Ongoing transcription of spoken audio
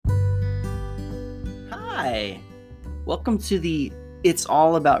Hi, welcome to the It's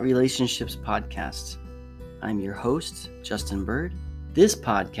All About Relationships podcast. I'm your host, Justin Bird. This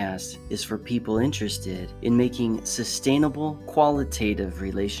podcast is for people interested in making sustainable, qualitative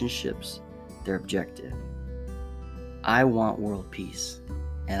relationships their objective. I want world peace,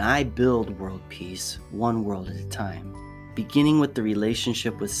 and I build world peace one world at a time, beginning with the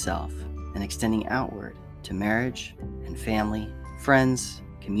relationship with self and extending outward to marriage and family, friends,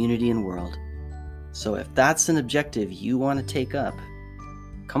 community, and world. So if that's an objective you want to take up,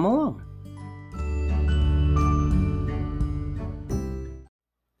 come along.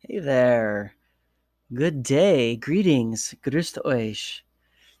 Hey there. Good day. Greetings. Grüßt euch.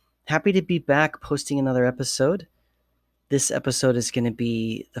 Happy to be back posting another episode. This episode is going to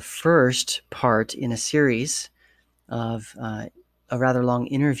be the first part in a series of a rather long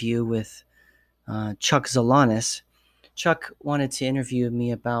interview with Chuck Zalanis. Chuck wanted to interview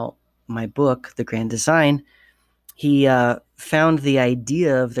me about my book, The Grand Design. He found the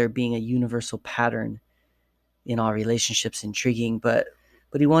idea of there being a universal pattern in all relationships intriguing, but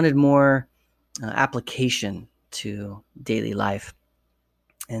he wanted more application to daily life.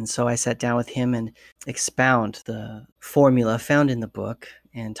 And so I sat down with him and expound the formula found in the book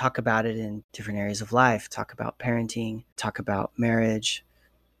and talk about it in different areas of life, talk about parenting, talk about marriage.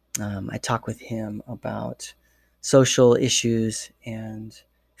 I talk with him about social issues and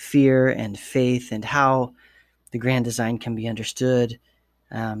fear and faith and how the grand design can be understood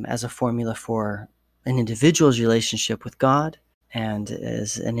as a formula for an individual's relationship with God and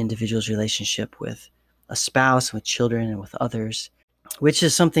as an individual's relationship with a spouse, with children, and with others, which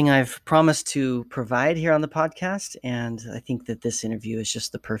is something I've promised to provide here on the podcast. And I think that this interview is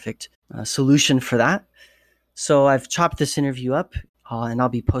just the perfect solution for that. So I've chopped this interview up and I'll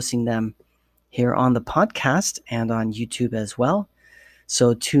be posting them here on the podcast and on YouTube as well.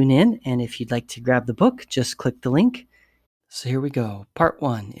 So tune in, and if you'd like to grab the book, just click the link. So here we go. Part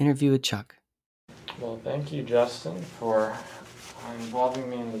 1, interview with Chuck. Well, thank you, Justin, for involving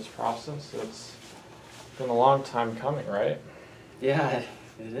me in this process. It's been a long time coming, right? Yeah,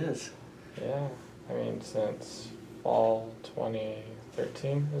 it is. Yeah, I mean, since fall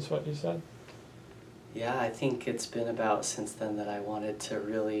 2013 is what you said? Yeah, I think it's been about since then that I wanted to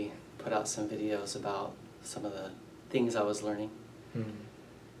really put out some videos about some of the things I was learning.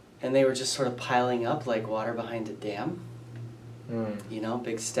 And they were just sort of piling up like water behind a dam. You know,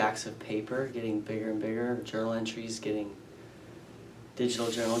 big stacks of paper getting bigger and bigger, journal entries digital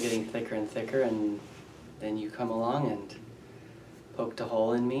journal getting thicker and thicker, and then you come along and poked a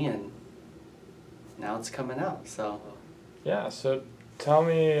hole in me, and now it's coming out. So yeah, so tell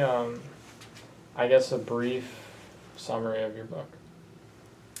me, I guess, a brief summary of your book.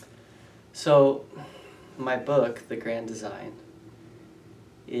 So my book, The Grand Design,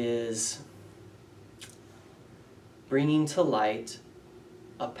 is bringing to light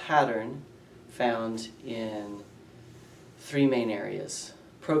a pattern found in 3 main areas: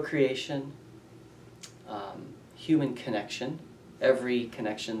 procreation, human connection, every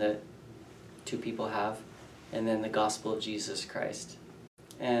connection that 2 people have, and then the gospel of Jesus Christ.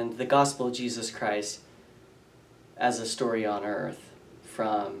 And the gospel of Jesus Christ as a story on earth,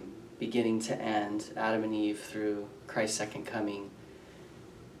 from beginning to end, Adam and Eve through Christ's second coming,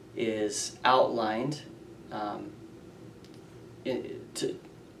 is outlined. It's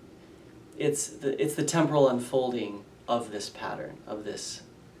the temporal unfolding of this pattern, of this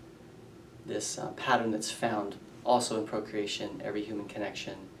pattern that's found also in procreation, every human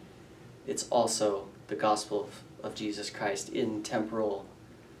connection. It's also the gospel of Jesus Christ in temporal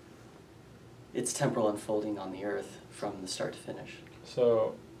unfolding on the earth from the start to finish.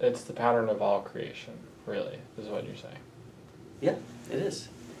 So it's the pattern of all creation, really, is what you're saying. Yeah, it is.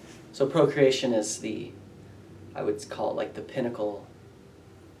 So procreation is I would call it like the pinnacle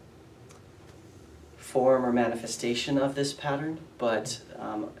form or manifestation of this pattern, but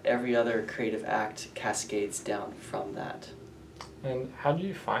every other creative act cascades down from that. And how do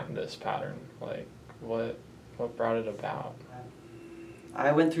you find this pattern? Like, what brought it about?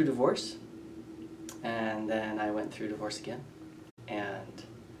 I went through divorce, and then I went through divorce again. And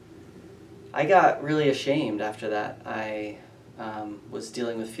I got really ashamed after that. I was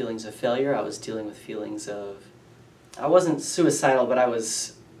dealing with feelings of failure. I was dealing with feelings of, I wasn't suicidal, but I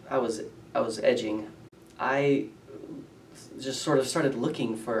was edging. I just sort of started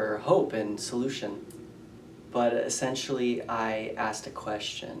looking for hope and solution. But essentially I asked a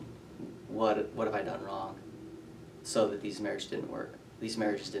question: what have I done wrong so that these marriages didn't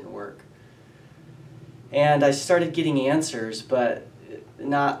work? And I started getting answers, but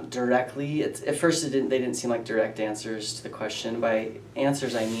not directly. At first they didn't seem like direct answers to the question. By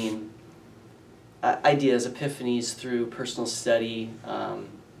answers I mean ideas, epiphanies through personal study,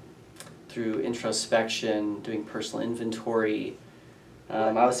 through introspection, doing personal inventory.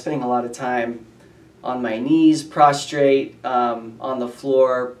 I was spending a lot of time on my knees, prostrate, on the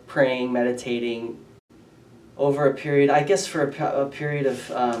floor, praying, meditating, over a period, I guess for a period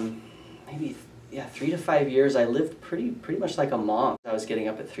of maybe 3 to 5 years. I lived pretty much like a monk. I was getting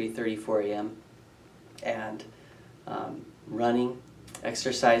up at 3:30, 4 a.m. and running,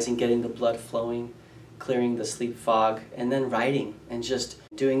 exercising, getting the blood flowing, clearing the sleep fog, and then writing and just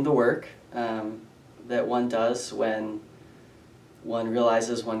doing the work that one does when one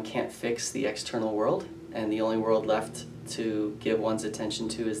realizes one can't fix the external world and the only world left to give one's attention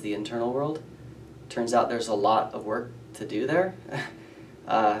to is the internal world. Turns out there's a lot of work to do there.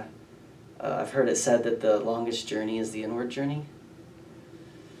 I've heard it said that the longest journey is the inward journey.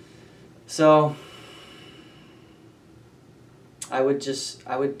 So I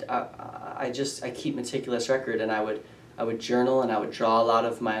keep meticulous record, and I would journal, and I would draw. A lot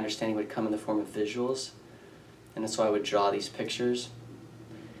of my understanding would come in the form of visuals, and so I would draw these pictures.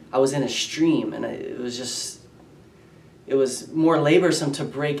 I was in a stream, and it was more laborsome to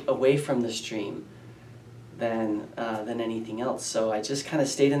break away from the stream than anything else. So I just kind of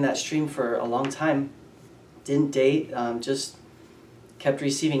stayed in that stream for a long time. Didn't date, just kept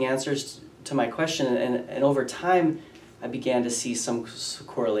receiving answers to my question, and over time I began to see some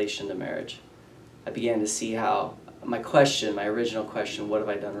correlation to marriage. I began to see how my original question, what have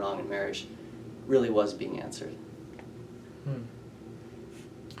I done wrong in marriage, really was being answered.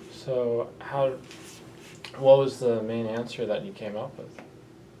 So what was the main answer that you came up with?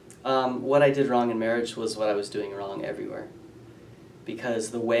 What I did wrong in marriage was what I was doing wrong everywhere.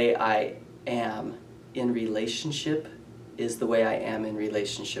 Because the way I am in relationship is the way I am in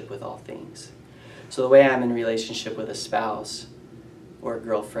relationship with all things. So the way I'm in relationship with a spouse, or a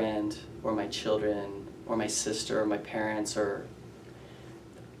girlfriend, or my children, or my sister, or my parents, or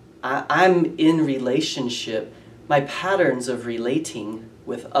I'm in relationship. My patterns of relating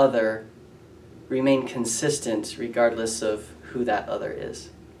with other remain consistent regardless of who that other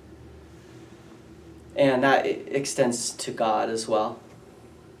is. And that extends to God as well.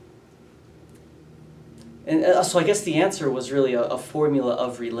 And so I guess the answer was really a formula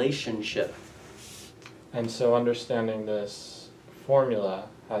of relationship. And so understanding this formula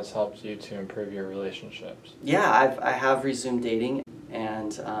has helped you to improve your relationships. Yeah, I have resumed dating,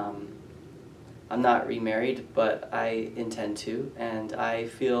 and I'm not remarried, but I intend to, and I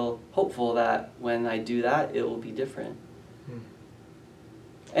feel hopeful that when I do that, it will be different.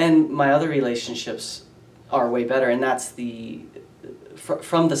 And my other relationships are way better, and that's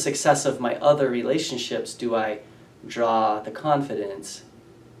from the success of my other relationships do I draw the confidence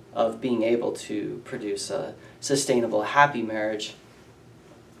of being able to produce a sustainable, happy marriage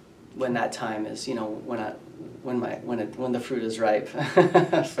when that time is, when the fruit is ripe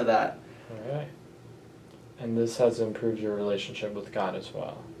for that. All right. And this has improved your relationship with God as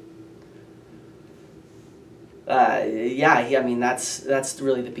well. That's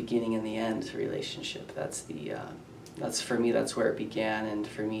really the beginning and the end relationship. That's for me, that's where it began, and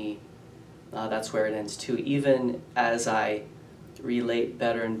for me, that's where it ends too. Even as I relate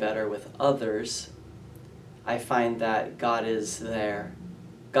better and better with others, I find that God is there.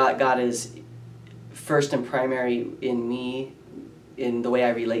 God is first and primary in me, in the way I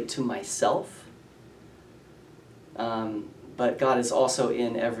relate to myself. But God is also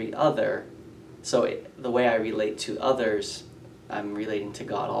in every other. So the way I relate to others, I'm relating to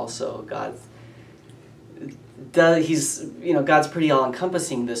God also. God's pretty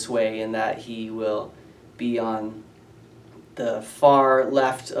all-encompassing this way, in that He will be on the far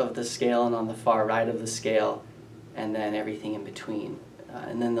left of the scale and on the far right of the scale, and then everything in between.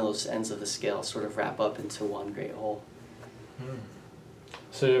 And then those ends of the scale sort of wrap up into one great whole.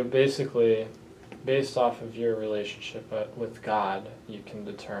 So basically, based off of your relationship with God, you can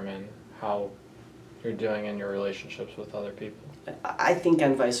determine how you're doing in your relationships with other people. I think,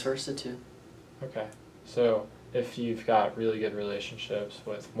 and vice versa too. Okay. So if you've got really good relationships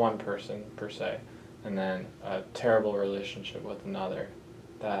with one person per se, and then a terrible relationship with another,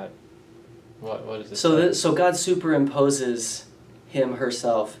 what is this? So God superimposes him,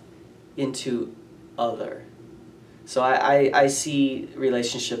 herself into other. So I see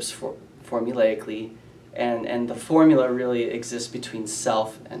relationships formulaically, and the formula really exists between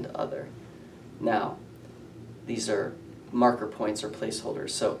self and other. Now, these are marker points or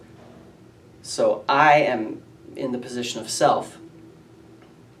placeholders. So I am in the position of self,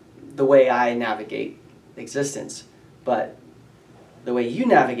 the way I navigate existence. But the way you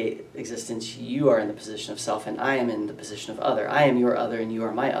navigate existence, you are in the position of self, and I am in the position of other. I am your other, and you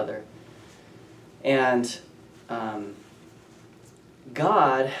are my other. And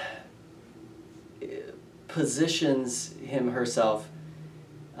God positions him herself,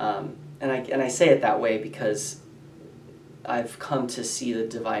 and I say it that way because I've come to see the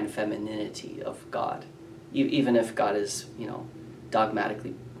divine femininity of God, even if God is,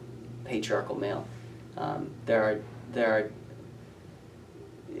 dogmatically patriarchal male. There are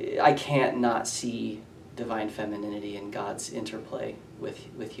I can't not see divine femininity in God's interplay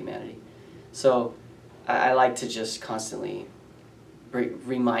with humanity. So I like to just constantly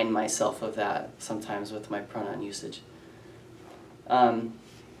remind myself of that sometimes with my pronoun usage. But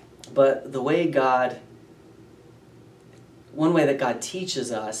one way that God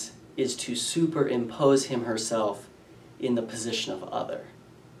teaches us is to superimpose him herself in the position of other.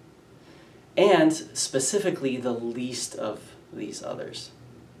 And specifically the least of these others.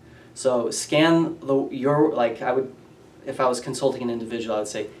 So if I was consulting an individual, I would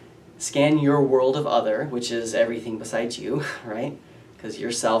say, scan your world of other, which is everything besides you, right? Because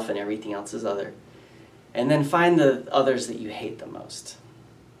yourself and everything else is other. And then find the others that you hate the most.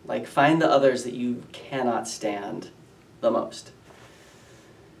 Like, find the others that you cannot stand the most.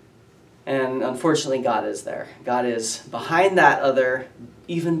 And unfortunately, God is there. God is behind that other,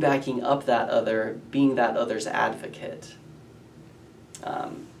 even backing up that other, being that other's advocate.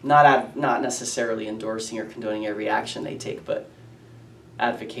 Not necessarily endorsing or condoning every action they take, but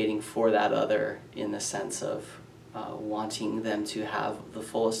advocating for that other in the sense of wanting them to have the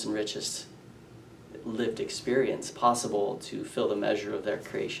fullest and richest lived experience possible to fill the measure of their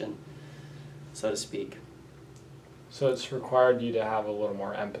creation, so to speak. So it's required you to have a little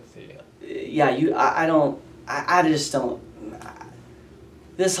more empathy. Yeah, I just don't.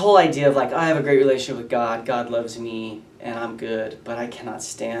 This whole idea of I have a great relationship with God, God loves me, and I'm good, but I cannot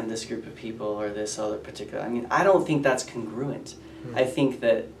stand this group of people or this other particular. I don't think that's congruent. I think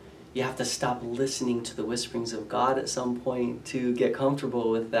that you have to stop listening to the whisperings of God at some point to get comfortable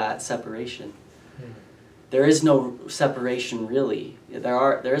with that separation. There is no separation, really.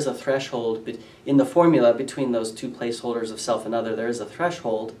 There is a threshold, but in the formula between those two placeholders of self and other, there is a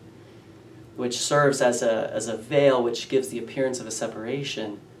threshold which serves as a veil which gives the appearance of a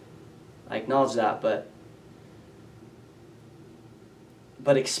separation. I acknowledge that, but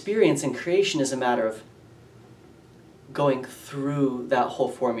experience and creation is a matter of going through that whole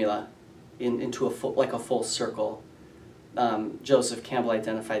formula into a full circle. Joseph Campbell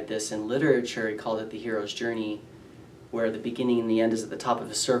identified this in literature. He called it the hero's journey, where the beginning and the end is at the top of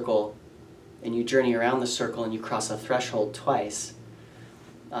a circle, and you journey around the circle and you cross a threshold twice.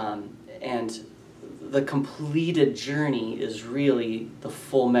 And the completed journey is really the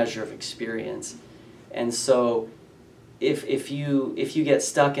full measure of experience. And so if you get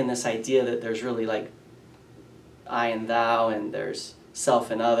stuck in this idea that there's really I and thou, and there's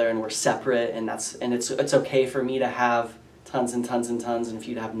self and other, and we're separate, and it's okay for me to have tons and tons and tons, and for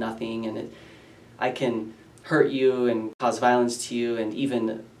you to have nothing, and I can hurt you and cause violence to you and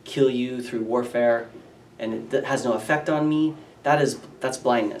even kill you through warfare, and it has no effect on me. That's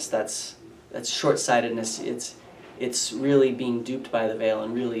blindness. That's short-sightedness. It's really being duped by the veil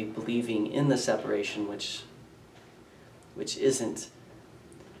and really believing in the separation, which isn't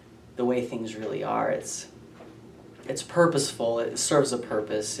the way things really are. It's purposeful. It serves a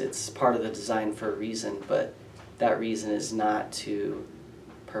purpose. It's part of the design for a reason, but that reason is not to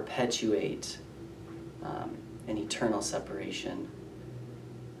perpetuate an eternal separation.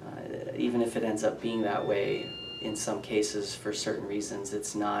 Even if it ends up being that way in some cases for certain reasons,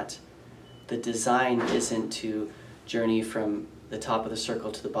 it's not. The design isn't to journey from the top of the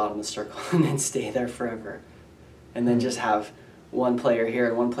circle to the bottom of the circle and then stay there forever. And then just have one player here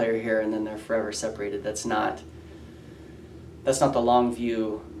and one player here, and then they're forever separated. That's not the long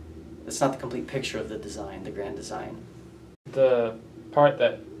view. That's not the complete picture of the design, the grand design. The part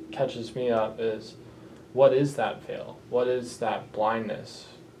that catches me up is, what is that veil? What is that blindness?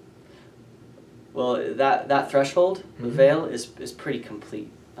 Well, that threshold, the veil, is pretty complete.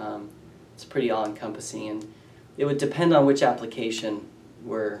 It's pretty all-encompassing, and it would depend on which application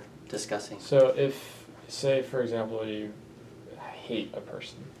we're discussing. So if, say, for example, you hate a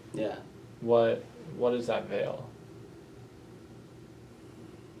person. Yeah. What is that veil?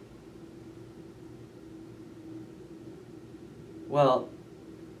 Well,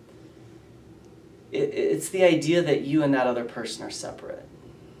 it's the idea that you and that other person are separate.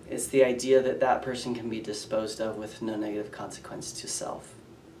 It's the idea that that person can be disposed of with no negative consequence to self.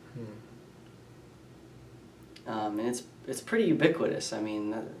 And it's pretty ubiquitous.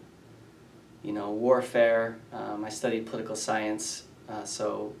 Warfare. I studied political science,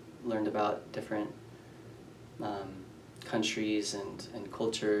 so learned about different countries and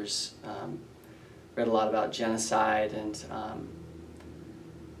cultures. read a lot about genocide and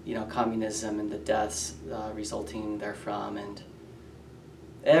communism and the deaths resulting therefrom, and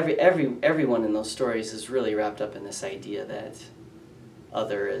everyone in those stories is really wrapped up in this idea that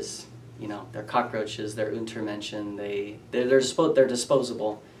other is, they're cockroaches, they're Untermenschen, they're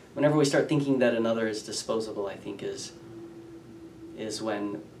disposable. Whenever we start thinking that another is disposable, I think is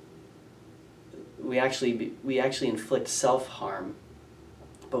when we actually inflict self-harm,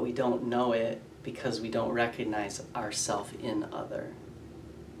 but we don't know it because we don't recognize ourself in other.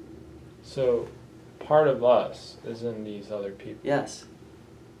 So part of us is in these other people. Yes.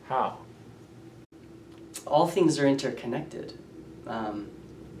 How? All things are interconnected.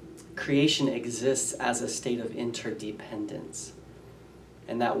 Creation exists as a state of interdependence.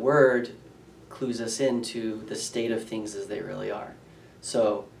 And that word clues us into the state of things as they really are.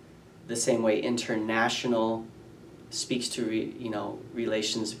 So the same way international speaks to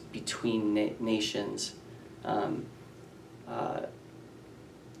relations between nations,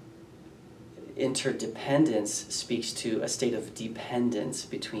 interdependence speaks to a state of dependence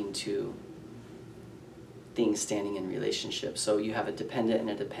between two things standing in relationship. So you have a dependent and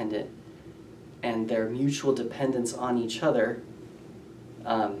a dependent, and their mutual dependence on each other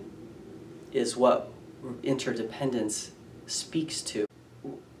is what interdependence speaks to.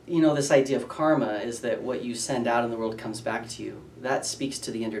 This idea of karma is that what you send out in the world comes back to you. That speaks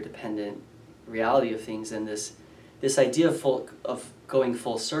to the interdependent reality of things, and this idea of going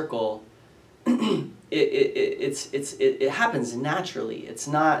full circle. It happens naturally. It's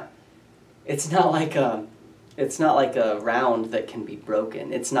not like a round that can be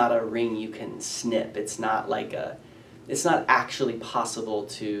broken. It's not a ring you can snip. It's not actually possible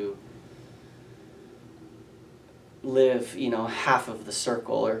to live, half of the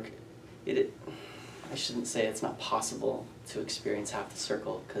circle, or I shouldn't say it's not possible to experience half the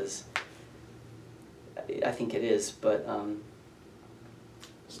circle, because I think it is, but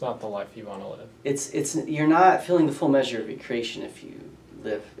it's not the life you want to live. It's you're not feeling the full measure of your creation if you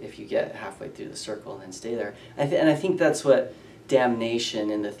get halfway through the circle and then stay there. And I think that's what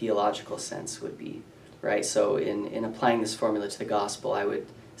damnation in the theological sense would be, right? So in applying this formula to the gospel, I would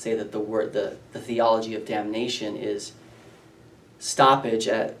say that the theology of damnation is stoppage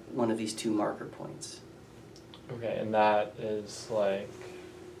at one of these two marker points. Okay, and that is like,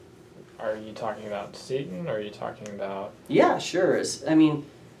 are you talking about Satan, or are you talking about... Yeah, sure.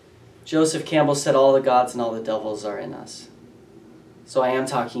 Joseph Campbell said all the gods and all the devils are in us. So I am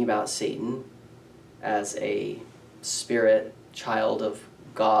talking about Satan as a spirit, child of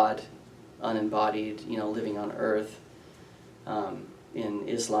God, unembodied, living on earth. In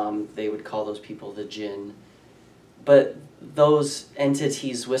Islam, they would call those people the jinn. But those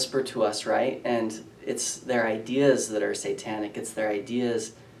entities whisper to us, right? And it's their ideas that are satanic. It's their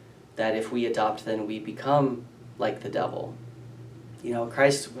ideas that if we adopt, then we become like the devil.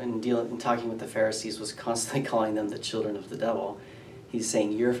 Christ, when talking with the Pharisees, was constantly calling them the children of the devil. He's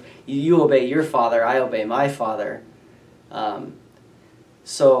saying, you obey your father, I obey my father.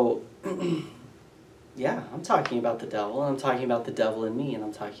 Yeah, I'm talking about the devil, and I'm talking about the devil in me, and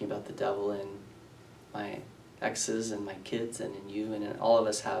I'm talking about the devil in my exes and my kids and in you, and in all of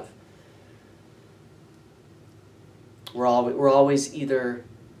us have. We're always either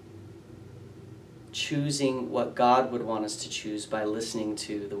choosing what God would want us to choose by listening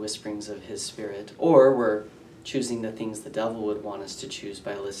to the whisperings of His Spirit, or we're choosing the things the devil would want us to choose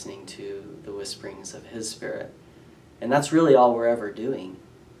by listening to the whisperings of His Spirit. And that's really all we're ever doing,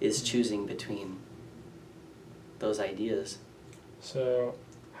 is choosing between those ideas. So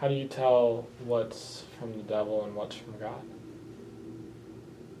how do you tell what's from the devil and what's from God?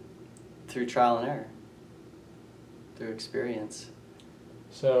 Through trial and error. Through experience.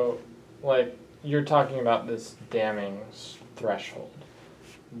 So, you're talking about this damning threshold.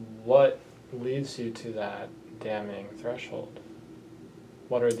 What leads you to that damning threshold?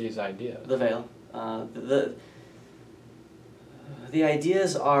 What are these ideas? The veil. The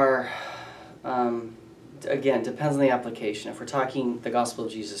ideas are, again, depends on the application. If we're talking the gospel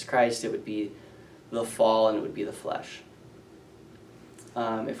of Jesus Christ, it would be the fall and it would be the flesh.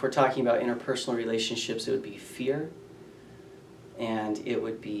 If we're talking about interpersonal relationships, it would be fear, and it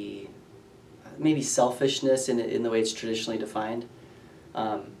would be maybe selfishness in the way it's traditionally defined.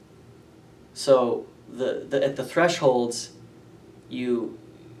 So at the thresholds,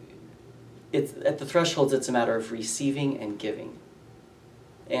 it's a matter of receiving and giving.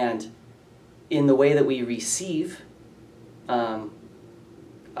 And in the way that we receive, I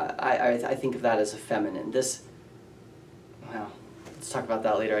think of that as a feminine. Let's talk about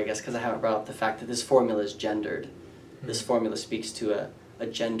that later, I guess, because I haven't brought up the fact that this formula is gendered. Mm-hmm. This formula speaks to a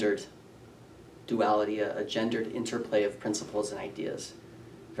gendered duality, a gendered interplay of principles and ideas,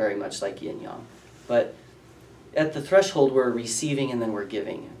 very much like yin yang. But at the threshold, we're receiving and then we're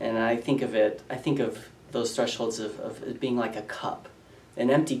giving. And I think of those thresholds of it being like a cup, an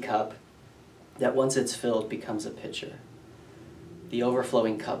empty cup that once it's filled becomes a pitcher. The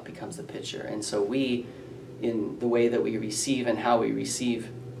overflowing cup becomes the pitcher. And so we, in the way that we receive and how we receive,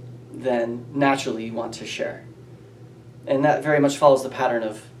 then naturally want to share. And that very much follows the pattern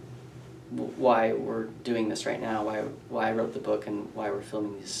of why we're doing this right now, why I wrote the book and why we're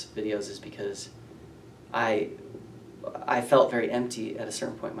filming these videos, is because I felt very empty at a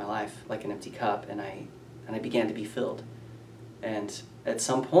certain point in my life, like an empty cup, and I began to be filled. And at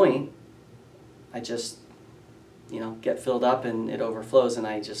some point, I just, get filled up and it overflows, and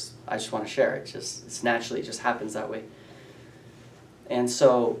I just want to share it. It's naturally, it just happens that way. And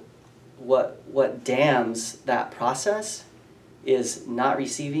so what dams that process is not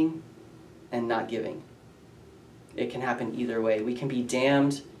receiving and not giving. It can happen either way. We can be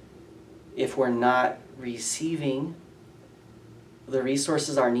damned if we're not receiving the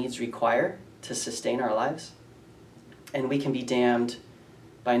resources our needs require to sustain our lives, and we can be damned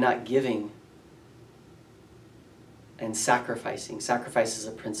by not giving and sacrificing. Sacrifice is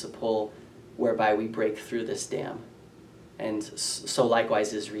a principle whereby we break through this dam, and so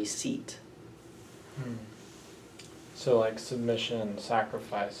likewise is receipt. So like submission and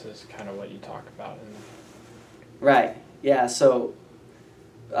sacrifice is kind of what you talk about Right. Yeah. So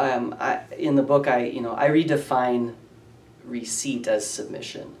in the book, I redefine receipt as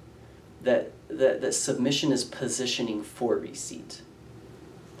submission. That submission is positioning for receipt.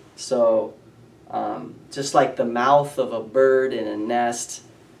 So just like the mouth of a bird in a nest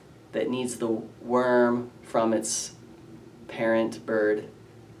that needs the worm from its parent bird,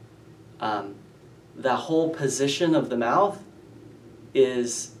 the whole position of the mouth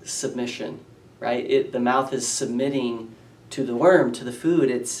is submission, right? The mouth is submitting to the worm, to the food.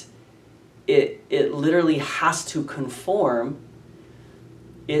 It literally has to conform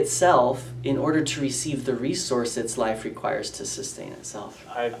itself in order to receive the resource its life requires to sustain itself.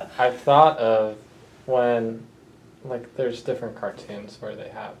 I've thought of when, like, there's different cartoons where they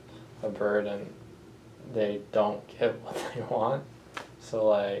have a bird and they don't get what they want. So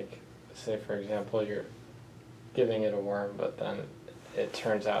like, say for example, you're giving it a worm, but then it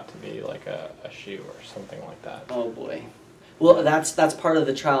turns out to be like a shoe or something like that. Oh boy. Well, that's part of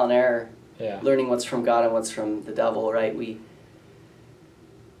the trial and error. Yeah. Learning what's from God and what's from the devil, right?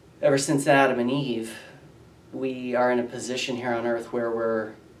 Ever since Adam and Eve, we are in a position here on earth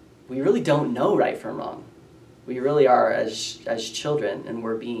where we really don't know right from wrong. We really are as children, and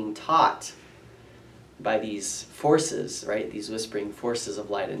we're being taught by these forces, right? These whispering forces of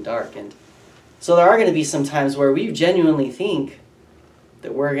light and dark. And so there are going to be some times where we genuinely think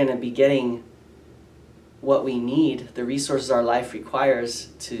that we're going to be getting what we need, the resources our life requires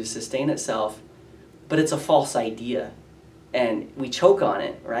to sustain itself, but it's a false idea. And we choke on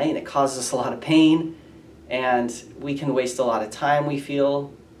it, right? And it causes us a lot of pain, and we can waste a lot of time, we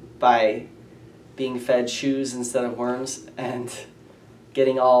feel, by being fed shoes instead of worms, and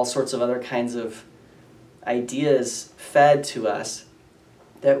getting all sorts of other kinds of ideas fed to us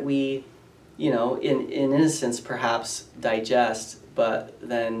that we, in innocence perhaps digest, but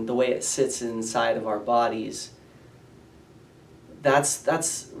then the way it sits inside of our bodies,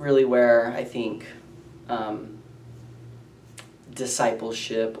 that's really where I think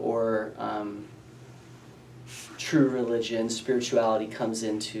discipleship or true religion, spirituality comes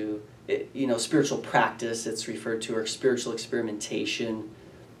into it. Spiritual practice, it's referred to, or spiritual experimentation,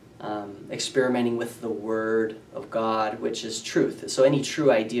 experimenting with the Word of God, which is truth. So any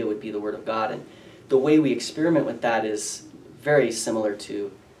true idea would be the Word of God, and the way we experiment with that is very similar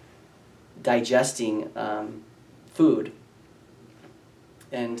to digesting food.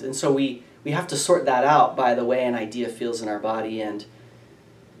 And so we have to sort that out by the way an idea feels in our body and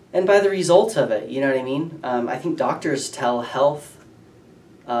by the result of it, you know what I mean? I think doctors tell health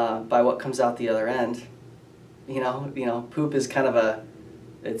by what comes out the other end. Poop is kind of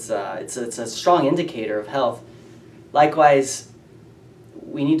it's a strong indicator of health. Likewise,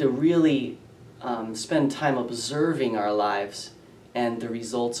 we need to really spend time observing our lives and the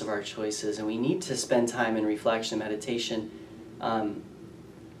results of our choices, and we need to spend time in reflection and meditation.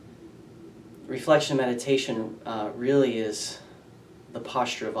 Reflection and meditation really is the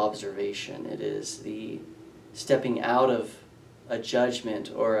posture of observation. It is the stepping out of a judgment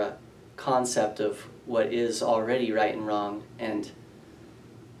or a concept of what is already right and wrong, and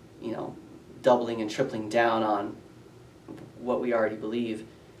doubling and tripling down on what we already believe,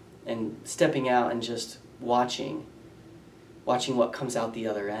 and stepping out and just watching watching what comes out the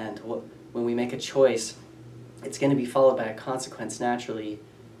other end. When we make a choice, it's going to be followed by a consequence naturally,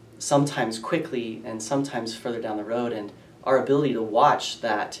 sometimes quickly and sometimes further down the road. And our ability to watch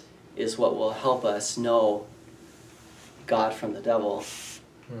that is what will help us know God from the devil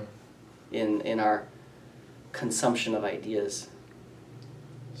in our consumption of ideas.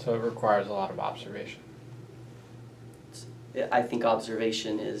 So it requires a lot of observation. I think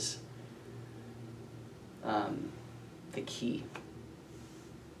observation is the key.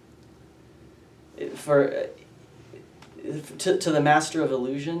 To the master of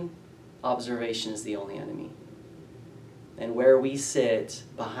illusion, observation is the only enemy. And where we sit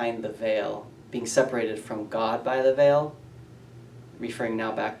behind the veil, being separated from God by the veil, referring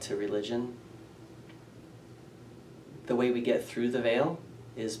now back to religion, the way we get through the veil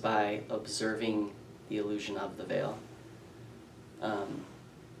is by observing the illusion of the veil.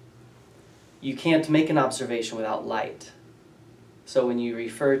 You can't make an observation without light. So when you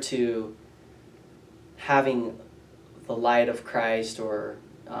refer to having the light of Christ or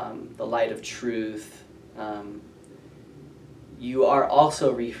the light of truth, you are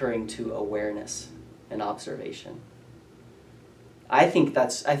also referring to awareness and observation. I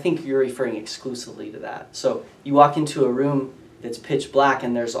think you're referring exclusively to that. So you walk into a room that's pitch black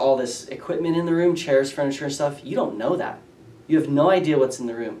and there's all this equipment in the room, chairs, furniture, and stuff. You don't know that. You have no idea what's in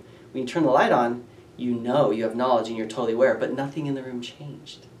the room. When you turn the light on, you know, you have knowledge and you're totally aware, but nothing in the room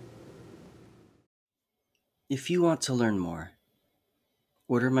changed. If you want to learn more,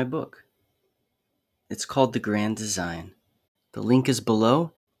 order my book. It's called The Grand Design. The link is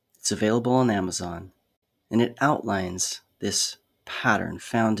below. It's available on Amazon. And it outlines this pattern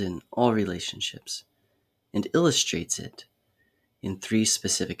found in all relationships and illustrates it in 3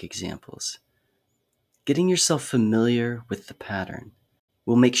 specific examples. Getting yourself familiar with the pattern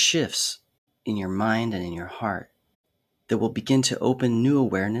will make shifts in your mind and in your heart that will begin to open new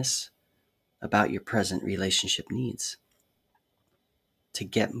awareness about your present relationship needs. To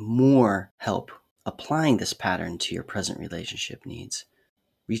get more help applying this pattern to your present relationship needs,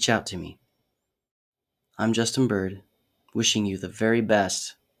 reach out to me. I'm Justin Bird, wishing you the very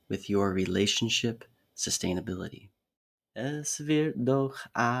best with your relationship sustainability. Es wird doch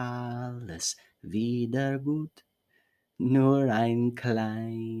alles wieder gut, nur ein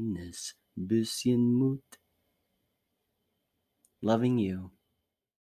kleines bisschen Mut. Loving you.